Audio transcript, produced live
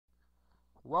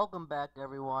Welcome back,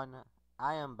 everyone.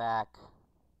 I am back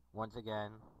once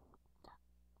again.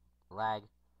 Lag.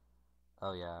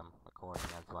 Oh yeah, I'm recording.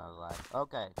 That's why I was lag.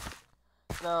 Okay,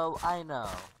 so I know.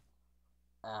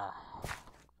 Uh,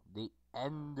 the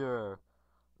Ender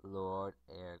Lord,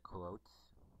 air quotes,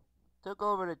 took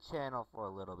over the channel for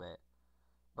a little bit,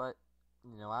 but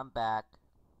I'm back.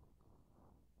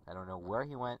 I don't know where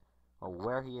he went or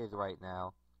where he is right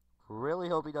now. Really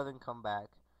hope he doesn't come back.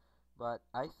 But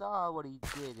I saw what he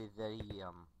did is that he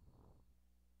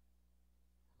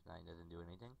doesn't do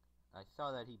anything. I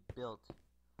saw that he built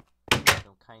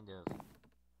some kind of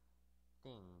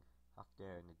thing up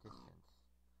there in the distance.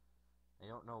 I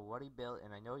don't know what he built,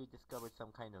 and I know he discovered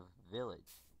some kind of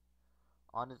village.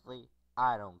 Honestly,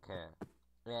 I don't care.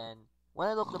 And when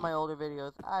I looked at my older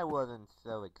videos, I wasn't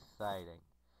so exciting.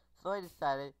 So I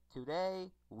decided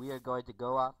today we are going to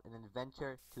go off an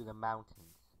adventure to the mountains.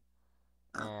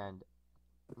 And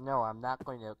no, I'm not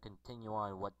going to continue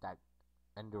on what that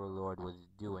Enderlord was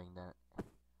doing,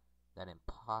 that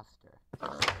imposter.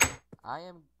 I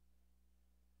am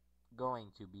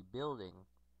going to be building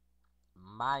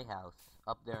my house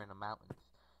up there in the mountains,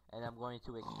 and I'm going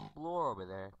to explore over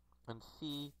there and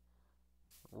see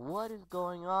what is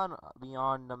going on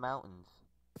beyond the mountains.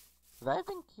 Because I've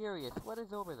been curious, what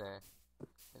is over there,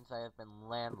 since I have been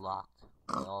landlocked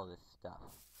with all this stuff.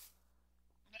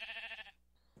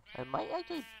 I might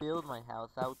actually build my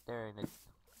house out there in this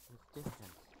distance.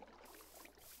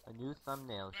 A new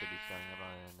thumbnail should be showing up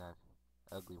other than that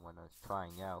ugly one I was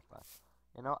trying out, but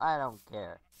I don't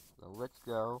care. So let's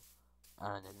go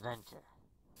on an adventure.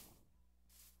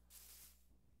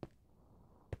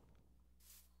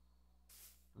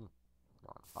 Don't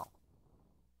want to fall.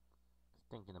 Just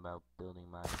thinking about building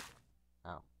my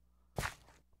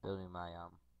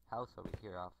house over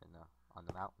here off in on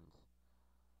the mountains.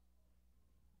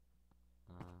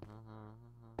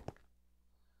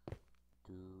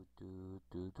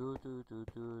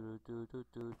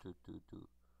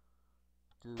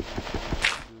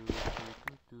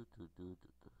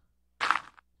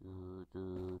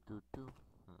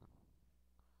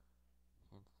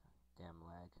 Damn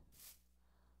lag.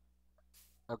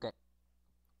 Okay.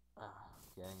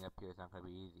 Getting up here is not gonna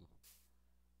be easy.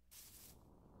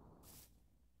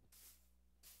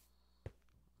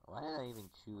 Why did I even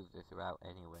choose this route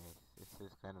anyways? This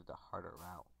is kind of the harder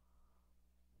route.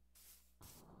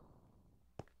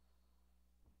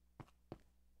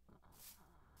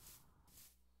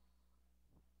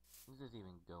 Does this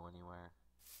even go anywhere?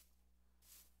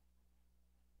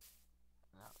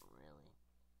 Not really.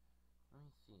 Let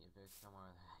me see if there's somewhere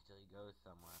that actually goes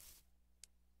somewhere.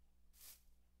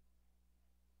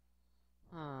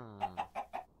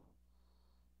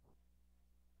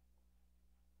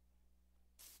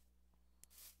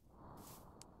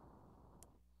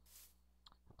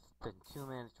 Spent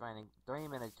 3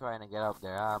 minutes trying to get up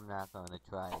there. I'm not going to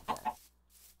try again.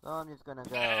 So I'm just going to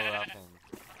go up in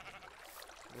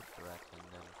this direction.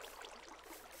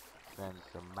 Then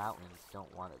the mountains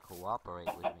don't want to cooperate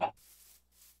with me. Okay,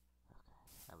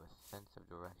 I have a sense of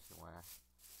direction where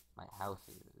my house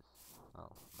is.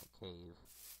 Oh, my cave.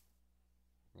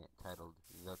 Titled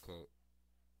The Cave.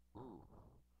 Ooh.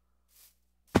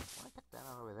 Why did I check that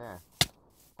out over there?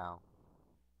 Ow.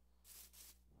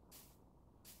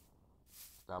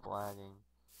 Stop lagging.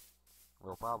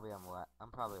 Well, I'm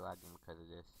probably lagging because of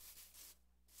this.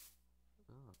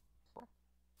 Ooh.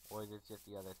 Or is it just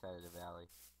the other side of the valley?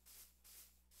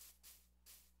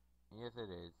 Yes, it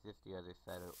is. Just the other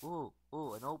side of...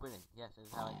 Ooh, an opening. Yes, this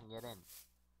is how I can get in.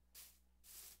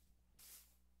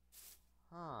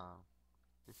 Huh.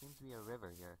 There seems to be a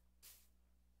river here.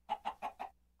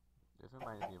 This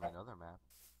reminds me of another map.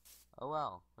 Oh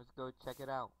well, let's go check it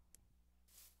out.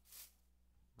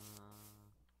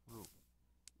 Ooh,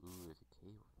 there's a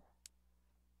cave over there.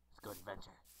 Let's go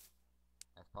adventure.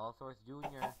 As Paul Source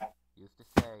Jr. used to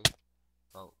say,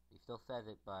 well, he still says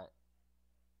it, but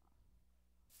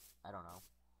I don't know.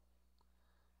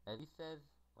 As he says,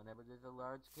 whenever there's a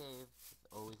large cave, it's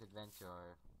always adventure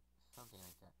or something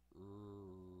like that.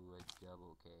 Ooh, a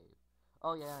double cave.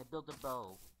 Oh yeah, I built a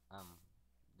bow.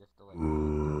 Just to let you know.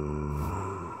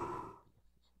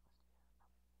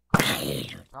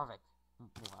 Perfect.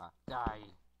 Die.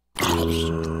 I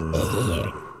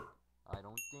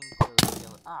don't think so.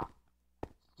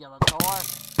 Skeletor!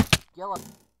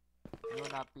 Skeletor!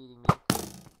 You're not beating me.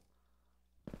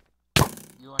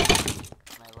 You are not beating me.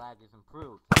 My lag is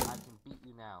improved. I can beat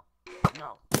you now.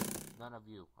 No! None of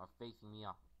you are facing me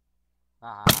off.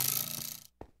 Ah.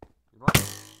 You know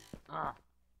what?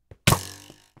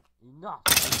 Enough!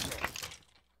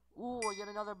 Ooh, I get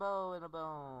another bow and a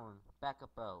bone.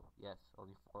 Backup bow. Yes,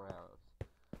 only 4 arrows.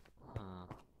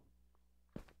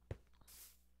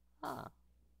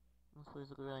 place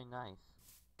looks really nice.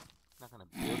 I'm not gonna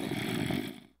build it.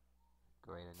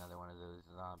 Great, another one of those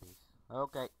zombies.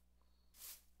 Okay.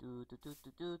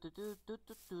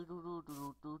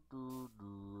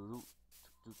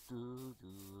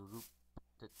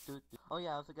 Oh yeah,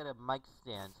 I also got a mic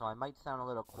stand, so I might sound a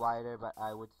little quieter, but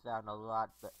I would sound a lot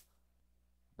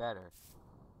better.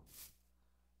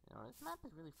 You know, this map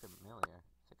is really familiar.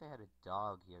 It's like I had a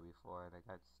dog here before and I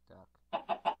got stuck.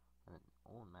 On an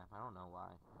old map, I don't know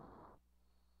why.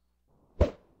 Where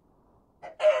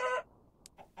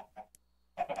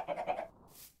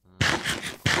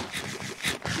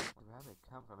did rabbit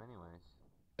come from anyways?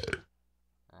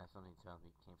 Something tells me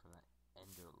it came from that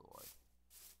Ender Lord.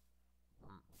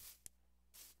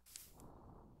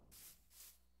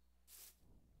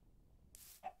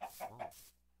 Whoa.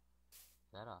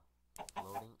 Is that a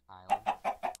floating island?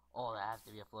 Oh, that has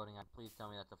to be a floating island. Please tell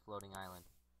me that's a floating island.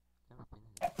 Never been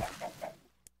in it.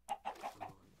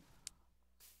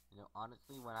 You know,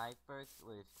 honestly, when I first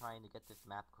was trying to get this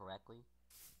map correctly,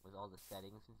 with all the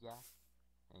settings and yeah,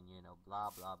 and you know, blah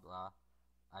blah blah,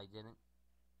 I didn't.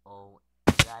 Oh,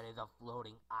 that is a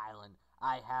floating island.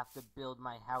 I have to build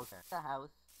my house there. The house,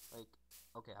 like,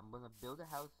 okay, I'm gonna build a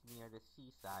house near the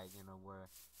seaside, you know, where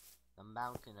the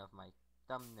mountain of my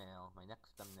thumbnail, my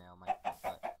next thumbnail,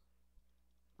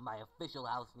 my official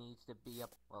house needs to be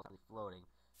up, well, floating,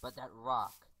 but that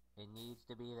rock, it needs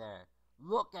to be there.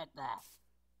 Look at that!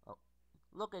 Oh,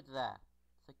 look at that!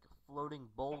 It's like a floating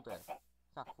boulder.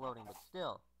 It's not floating, but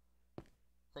still.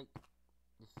 It's like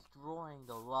destroying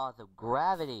the laws of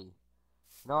gravity.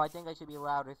 No, I think I should be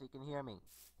louder so you can hear me.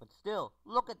 But still,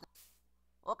 look at that!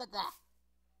 Look at that!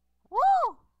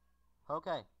 Woo!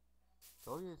 Okay.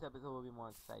 Told you this episode will be more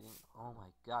exciting. Oh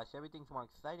my gosh, everything's more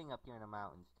exciting up here in the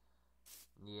mountains.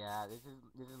 Yeah, this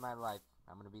is my life.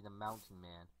 I'm gonna be the mountain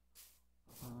man.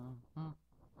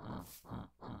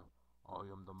 I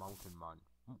am the mountain man.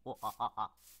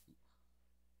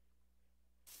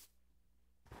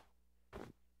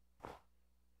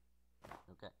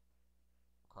 Okay.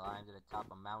 Climb to the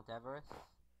top of Mount Everest.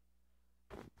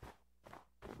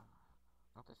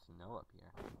 Not the snow up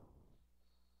here.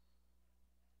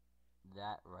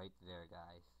 That right there,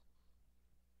 guys.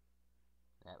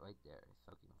 That right there is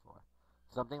looking for.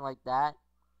 Something like that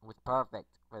was perfect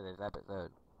for this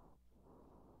episode.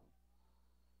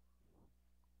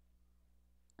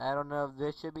 I don't know if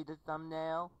this should be the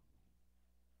thumbnail.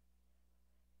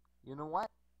 You know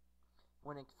what?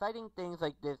 When exciting things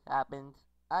like this happens,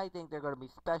 I think they're going to be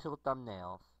special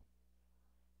thumbnails.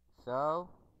 So,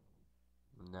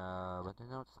 no, but they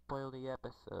don't spoil the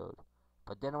episode.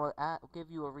 But then it will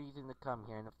give you a reason to come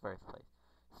here in the first place.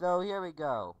 So here we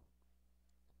go.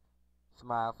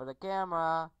 Smile for the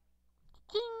camera.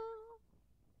 Ching!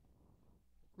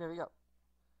 There we go.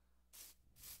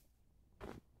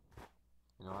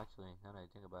 You know, actually, now that I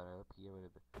think about it, up here would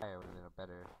have been a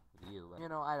better view. But, you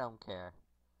know, I don't care.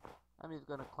 I'm just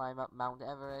gonna climb up Mount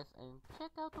Everest and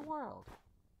check out the world.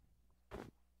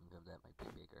 That might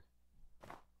be bigger.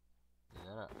 Is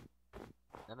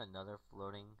that another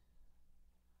floating?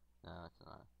 No, it's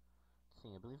not.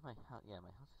 See, I believe my house. Yeah, my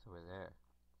house is over there.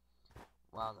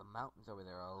 Wow, the mountains over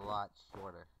there are a lot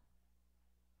shorter.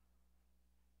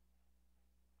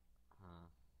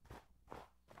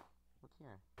 What's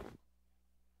here?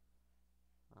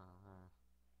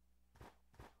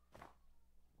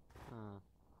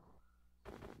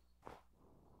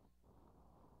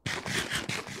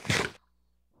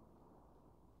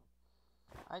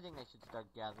 I think I should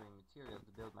start gathering materials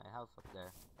to build my house up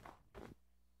there.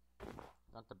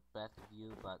 Not the best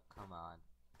view, but come on.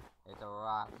 It's a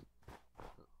rock.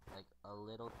 Like a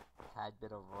little tad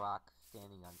bit of rock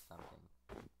standing on something.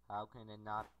 How can it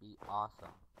not be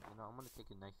awesome? You know, I'm gonna take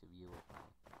a nicer view of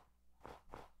my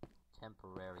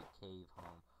temporary cave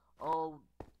home. Oh,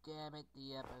 damn it,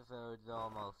 the episode's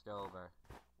almost over.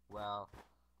 Well,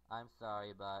 I'm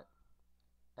sorry, but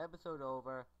episode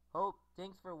over.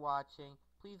 Thanks for watching.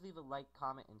 Please leave a like,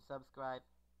 comment, and subscribe.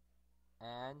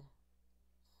 And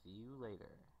see you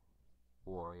later,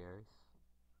 warriors.